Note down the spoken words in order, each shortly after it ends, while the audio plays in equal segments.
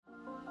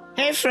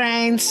Hey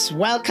friends,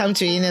 welcome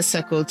to Inner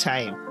Circle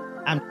Time.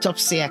 I'm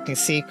Topsy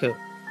Akinseko,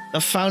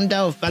 the founder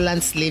of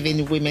Balanced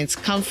Living Women's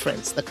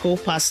Conference, the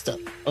co-pastor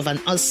of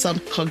an awesome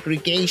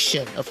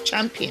congregation of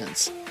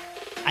champions.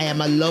 I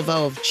am a lover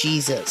of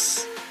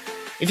Jesus.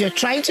 If you're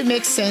trying to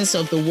make sense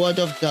of the Word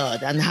of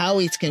God and how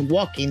it can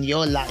work in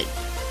your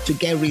life to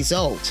get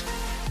results,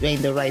 you're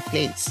in the right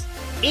place.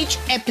 Each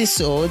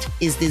episode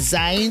is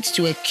designed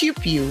to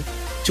equip you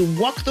to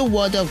walk the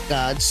Word of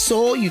God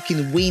so you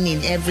can win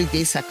in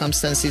everyday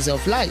circumstances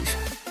of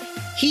life.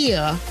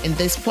 Here in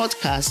this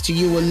podcast,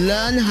 you will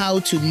learn how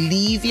to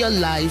live your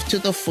life to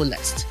the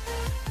fullest.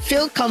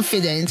 Feel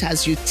confident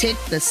as you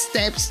take the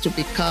steps to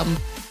become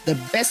the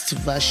best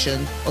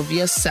version of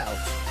yourself.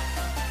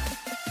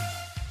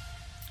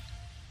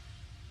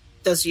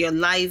 Does your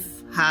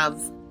life have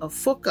a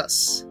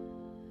focus?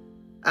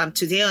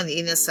 Today on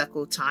Inner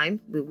Circle Time,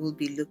 we will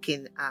be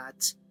looking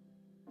at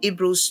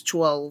Hebrews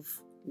 12,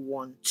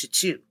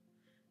 1-2.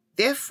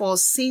 Therefore,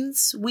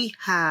 since we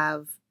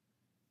have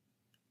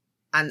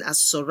and are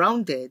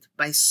surrounded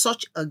by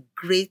such a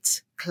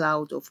great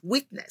cloud of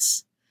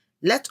witness,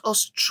 let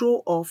us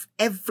throw off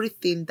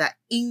everything that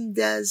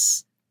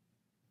hinders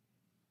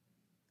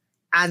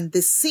and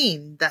the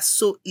sin that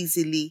so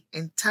easily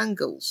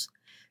entangles.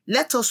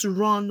 Let us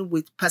run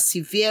with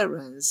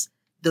perseverance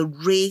the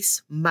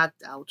race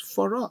marked out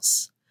for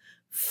us,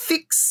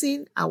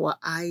 fixing our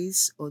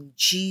eyes on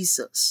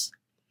Jesus,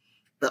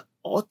 the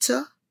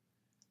author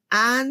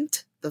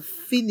and the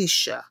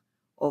finisher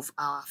of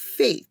our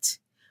faith.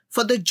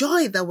 For the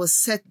joy that was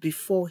set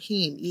before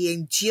him, he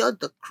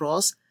endured the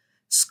cross,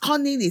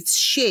 scorning its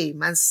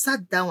shame, and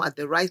sat down at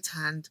the right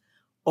hand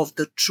of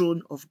the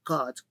throne of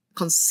God.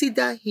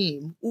 Consider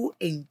him who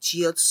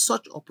endured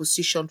such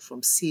opposition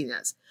from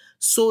sinners,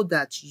 so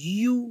that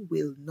you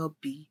will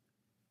not be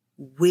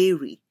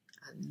weary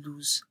and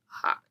lose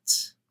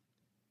heart.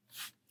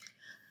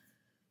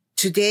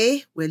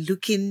 Today, we're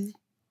looking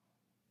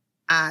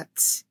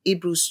at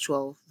Hebrews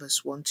 12,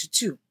 verse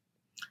 1-2.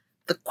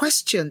 The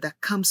question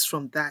that comes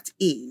from that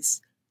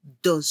is,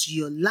 does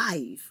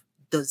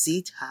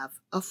it have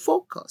a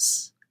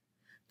focus?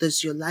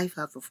 Does your life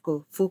have a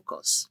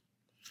focus?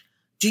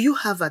 Do you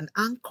have an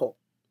anchor?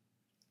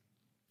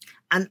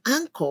 An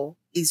anchor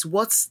is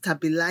what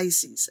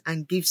stabilizes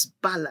and gives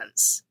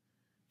balance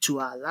to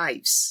our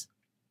lives.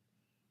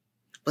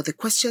 But the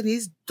question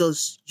is,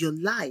 does your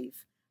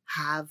life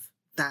have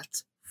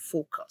that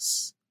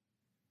focus?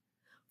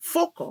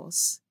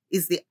 Focus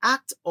is the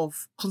act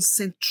of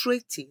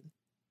concentrating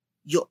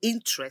your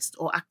interest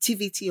or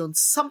activity on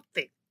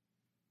something.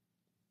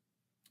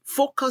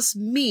 Focus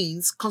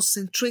means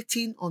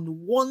concentrating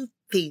on one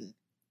thing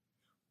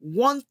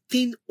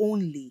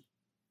only.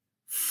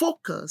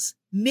 Focus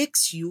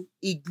makes you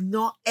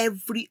ignore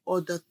every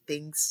other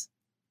things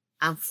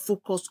and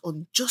focus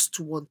on just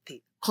one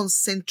thing.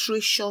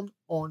 Concentration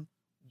on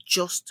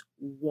just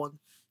one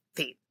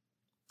thing.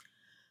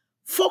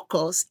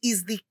 Focus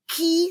is the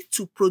key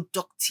to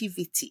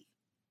productivity.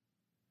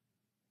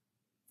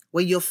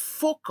 When you're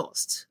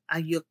focused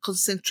and you're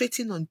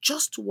concentrating on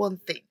just one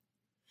thing,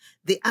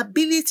 the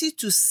ability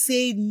to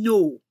say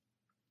no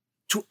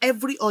to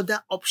every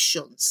other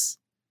options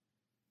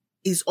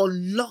is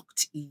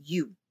unlocked in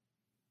you.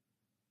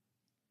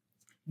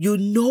 You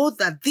know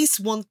that this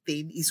one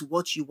thing is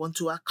what you want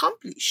to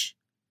accomplish.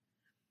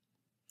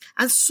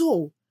 And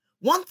so,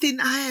 one thing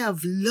I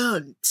have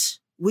learned,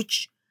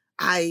 which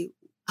I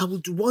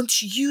would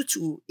want you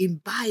to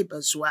imbibe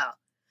as well,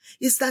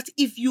 is that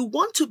if you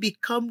want to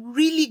become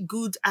really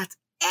good at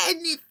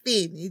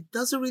anything, it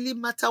doesn't really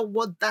matter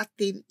what that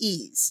thing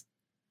is,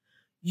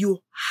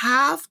 you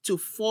have to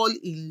fall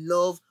in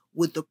love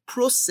with the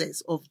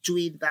process of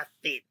doing that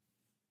thing.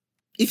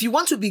 If you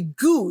want to be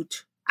good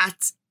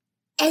at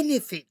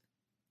anything,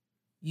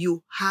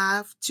 you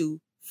have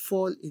to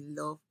fall in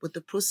love with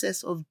the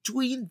process of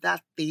doing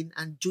that thing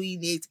and doing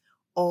it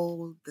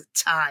all the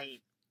time.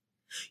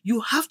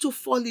 You have to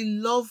fall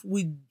in love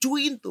with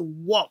doing the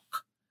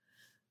work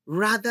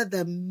rather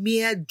than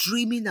mere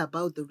dreaming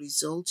about the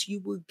results you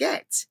will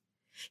get.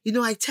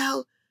 I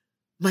tell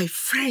my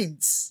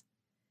friends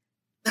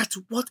that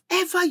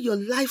whatever your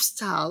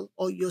lifestyle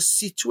or your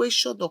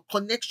situation or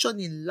connection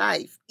in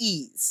life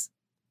is,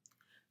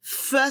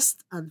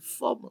 first and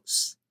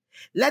foremost,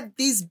 let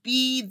this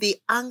be the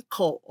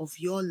anchor of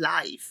your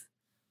life.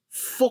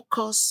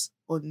 Focus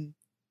on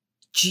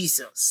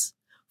Jesus.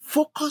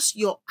 Focus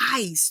your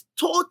eyes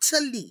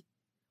totally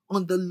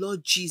on the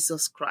Lord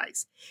Jesus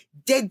Christ.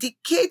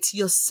 Dedicate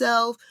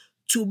yourself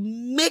to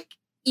make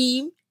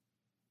him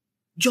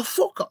your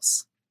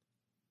focus.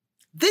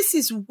 This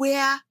is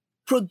where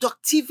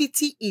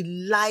productivity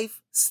in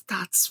life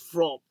starts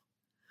from.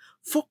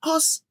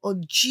 Focus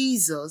on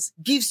Jesus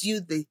gives you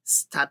the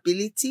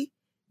stability,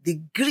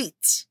 the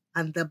grit,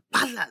 and the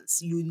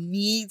balance you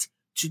need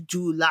to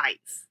do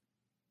life.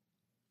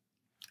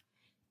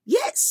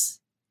 Yes,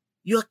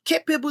 you're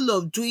capable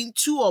of doing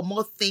two or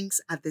more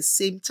things at the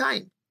same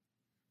time.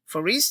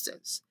 For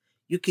instance,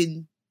 you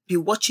can be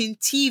watching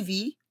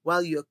TV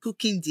while you're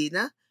cooking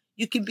dinner.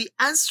 You can be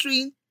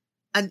answering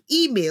an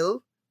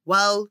email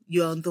while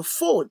you're on the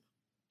phone.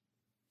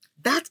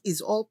 That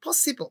is all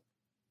possible.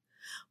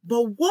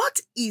 But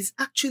what is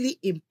actually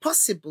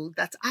impossible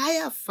that I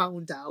have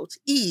found out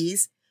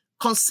is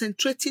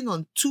concentrating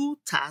on 2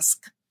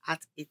 tasks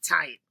at a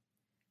time.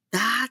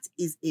 That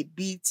is a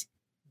bit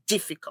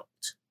difficult.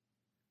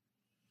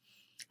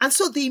 And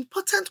so the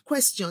important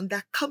question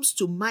that comes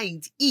to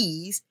mind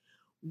is,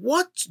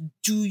 what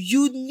do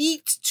you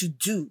need to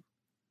do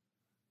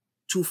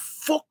to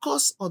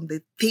focus on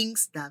the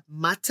things that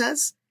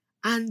matters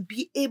and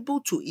be able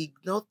to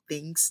ignore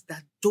things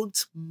that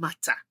don't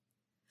matter?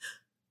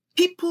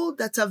 People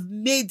that have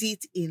made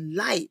it in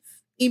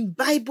life, in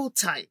Bible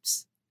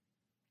times,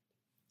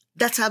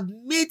 that have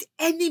made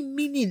any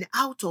meaning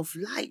out of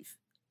life,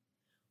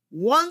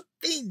 one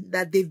thing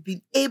that they've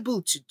been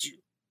able to do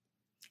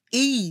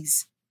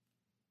is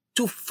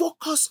to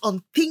focus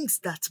on things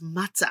that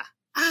matter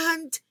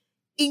and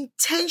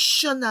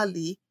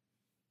intentionally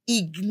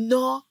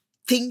ignore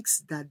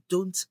things that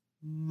don't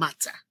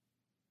matter.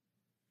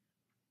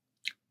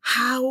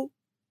 How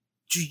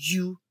do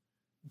you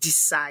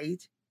decide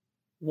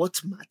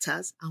what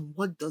matters and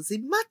what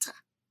doesn't matter?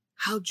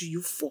 How do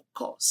you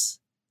focus?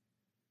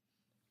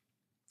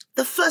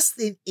 The first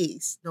thing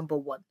is, number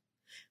 1,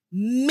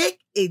 make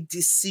a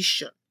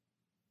decision.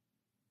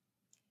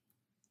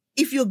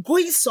 If you're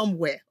going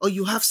somewhere or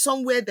you have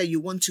somewhere that you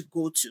want to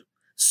go to,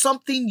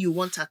 something you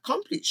want to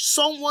accomplish,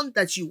 someone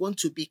that you want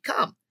to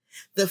become,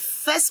 the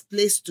first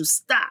place to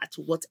start,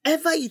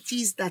 whatever it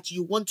is that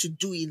you want to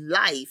do in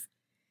life,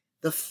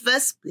 the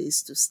first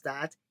place to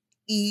start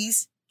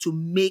is to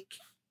make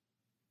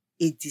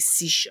a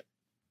decision.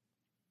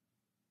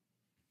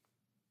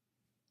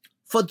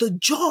 For the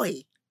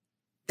joy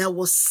that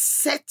was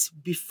set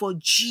before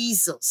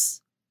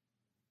Jesus,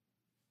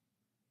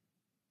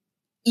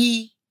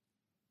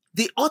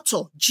 the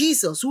author,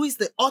 Jesus, who is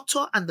the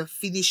author and the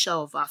finisher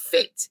of our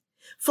faith,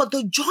 for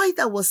the joy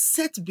that was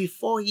set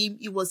before him,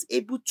 he was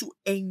able to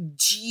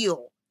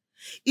endure.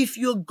 If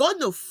you're going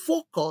to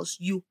focus,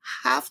 you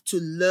have to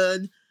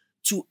learn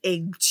to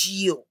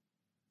endure.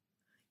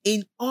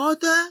 In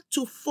order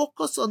to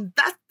focus on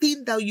that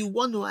thing that you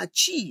want to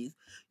achieve,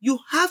 you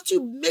have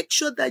to make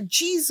sure that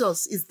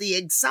Jesus is the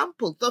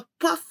example, the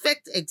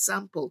perfect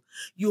example.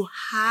 You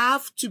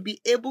have to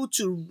be able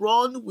to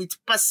run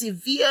with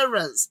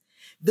perseverance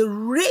the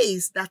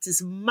race that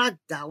is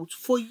marked out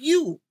for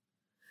you.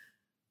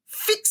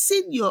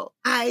 Fixing your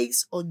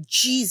eyes on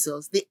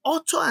Jesus, the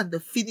author and the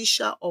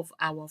finisher of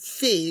our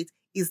faith,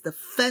 is the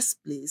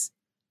first place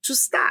to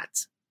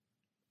start.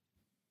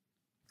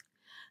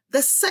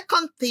 The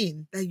second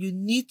thing that you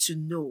need to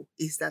know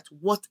is that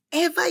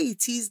whatever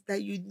it is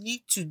that you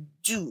need to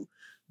do,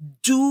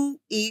 do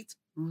it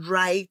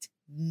right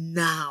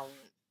now.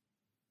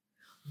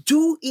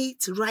 Do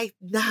it right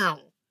now.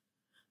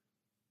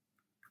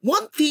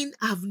 One thing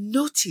I've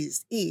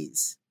noticed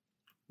is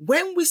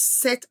when we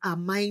set our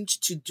mind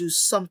to do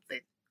something,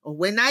 or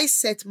when I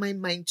set my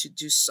mind to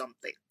do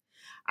something,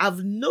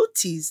 I've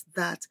noticed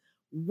that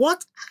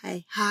what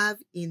I have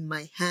in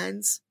my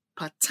hands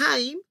per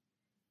time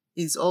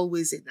is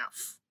always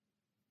enough.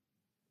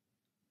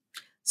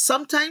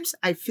 Sometimes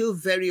I feel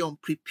very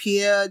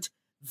unprepared,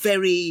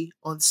 very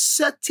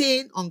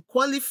uncertain,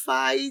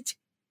 unqualified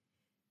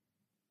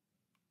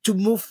to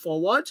move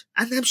forward,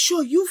 and I'm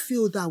sure you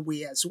feel that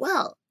way as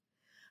well.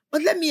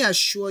 But let me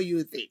assure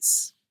you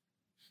this.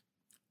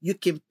 You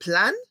can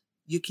plan,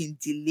 you can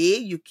delay,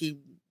 you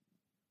can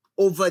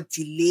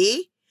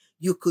over-delay,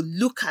 you could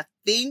look at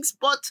things,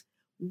 but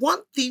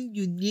one thing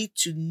you need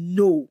to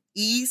know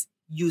is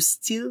you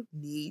still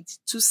need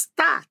to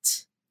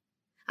start.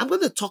 I'm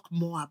going to talk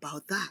more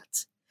about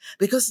that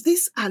because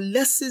these are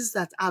lessons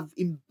that I've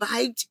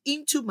imbibed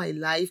into my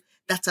life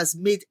that has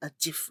made a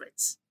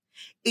difference.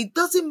 It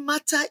doesn't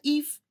matter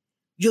if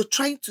you're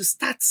trying to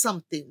start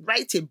something,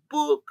 write a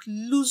book,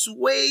 lose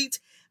weight,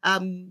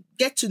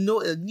 get to know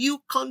a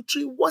new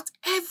country,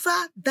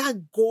 whatever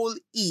that goal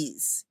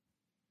is.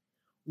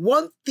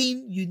 One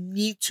thing you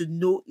need to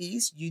know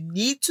is you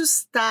need to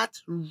start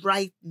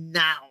right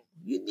now.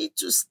 You need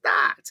to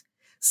start.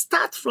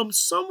 Start from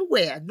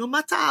somewhere, no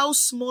matter how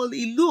small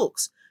it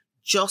looks.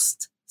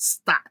 Just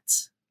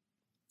start.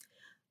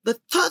 The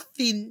third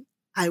thing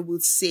I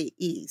would say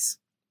is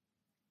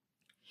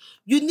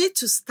you need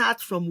to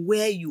start from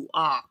where you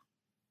are.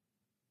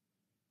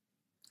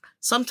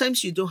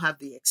 Sometimes you don't have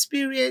the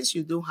experience,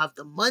 you don't have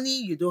the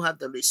money, you don't have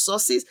the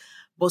resources,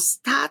 but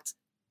start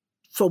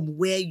from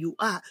where you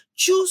are.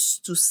 Choose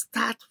to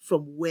start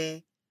from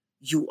where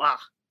you are.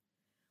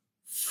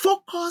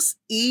 Focus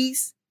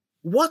is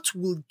what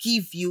will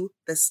give you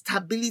the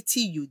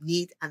stability you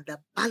need and the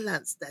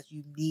balance that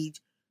you need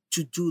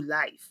to do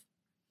life.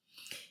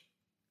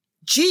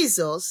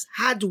 Jesus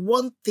had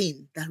one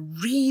thing that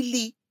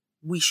really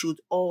we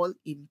should all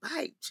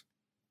imbibe.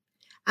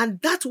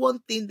 And that one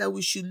thing that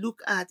we should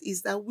look at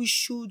is that we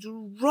should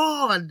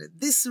run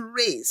this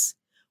race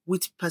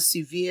with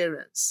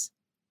perseverance.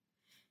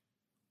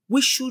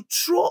 We should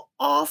throw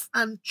off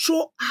and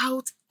throw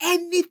out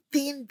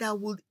anything that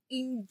would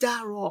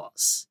hinder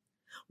us.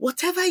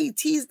 whatever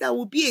it is that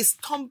will be a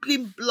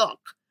stumbling block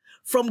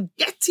from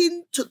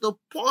getting to the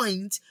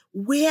point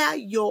where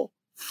your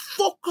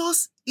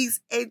focus is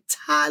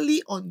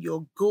entirely on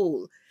your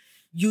goal,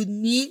 you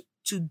need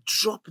to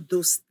drop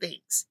those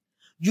things.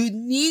 You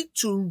need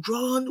to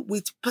run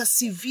with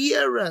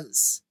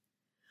perseverance.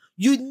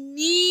 You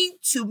need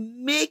to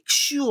make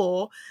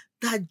sure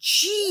that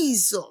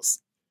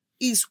Jesus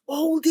is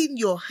holding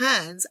your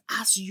hands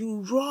as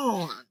you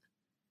run,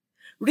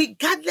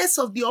 regardless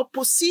of the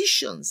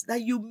oppositions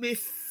that you may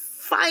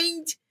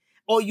find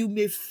or you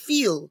may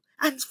feel.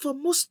 And for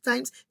most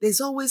times,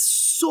 there's always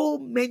so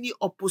many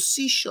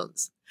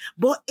oppositions.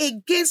 But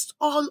against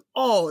all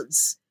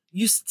odds,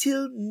 you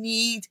still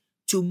need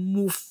to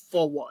move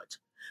forward.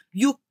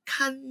 You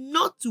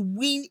cannot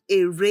win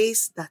a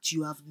race that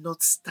you have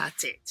not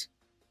started.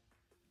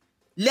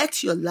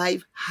 Let your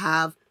life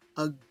have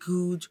a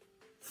good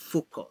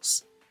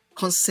focus.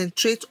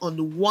 Concentrate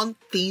on one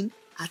thing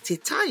at a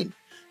time.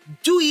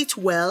 Do it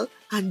well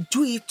and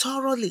do it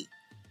thoroughly.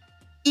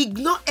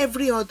 Ignore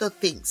every other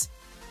things.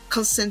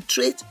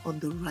 Concentrate on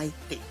the right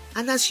thing.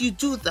 And as you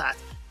do that,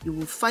 you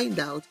will find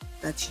out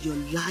that your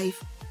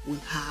life will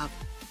have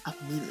a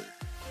meaning.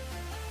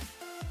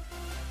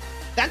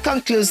 That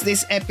concludes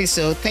this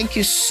episode. Thank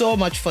you so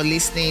much for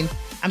listening.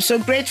 I'm so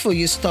grateful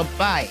you stopped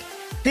by.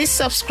 Please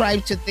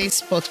subscribe to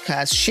this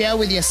podcast, share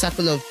with your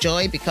circle of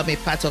joy, become a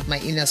part of my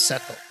inner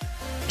circle.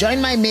 Join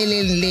my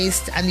mailing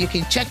list and you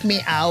can check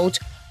me out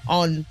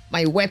on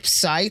my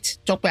website,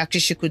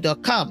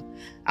 topeakishiku.com.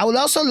 I would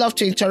also love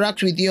to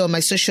interact with you on my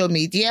social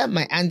media.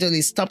 My handle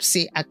is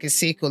Topsy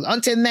Akiseku.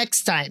 Until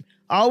next time,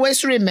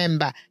 always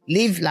remember,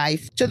 live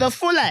life to the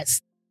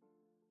fullest.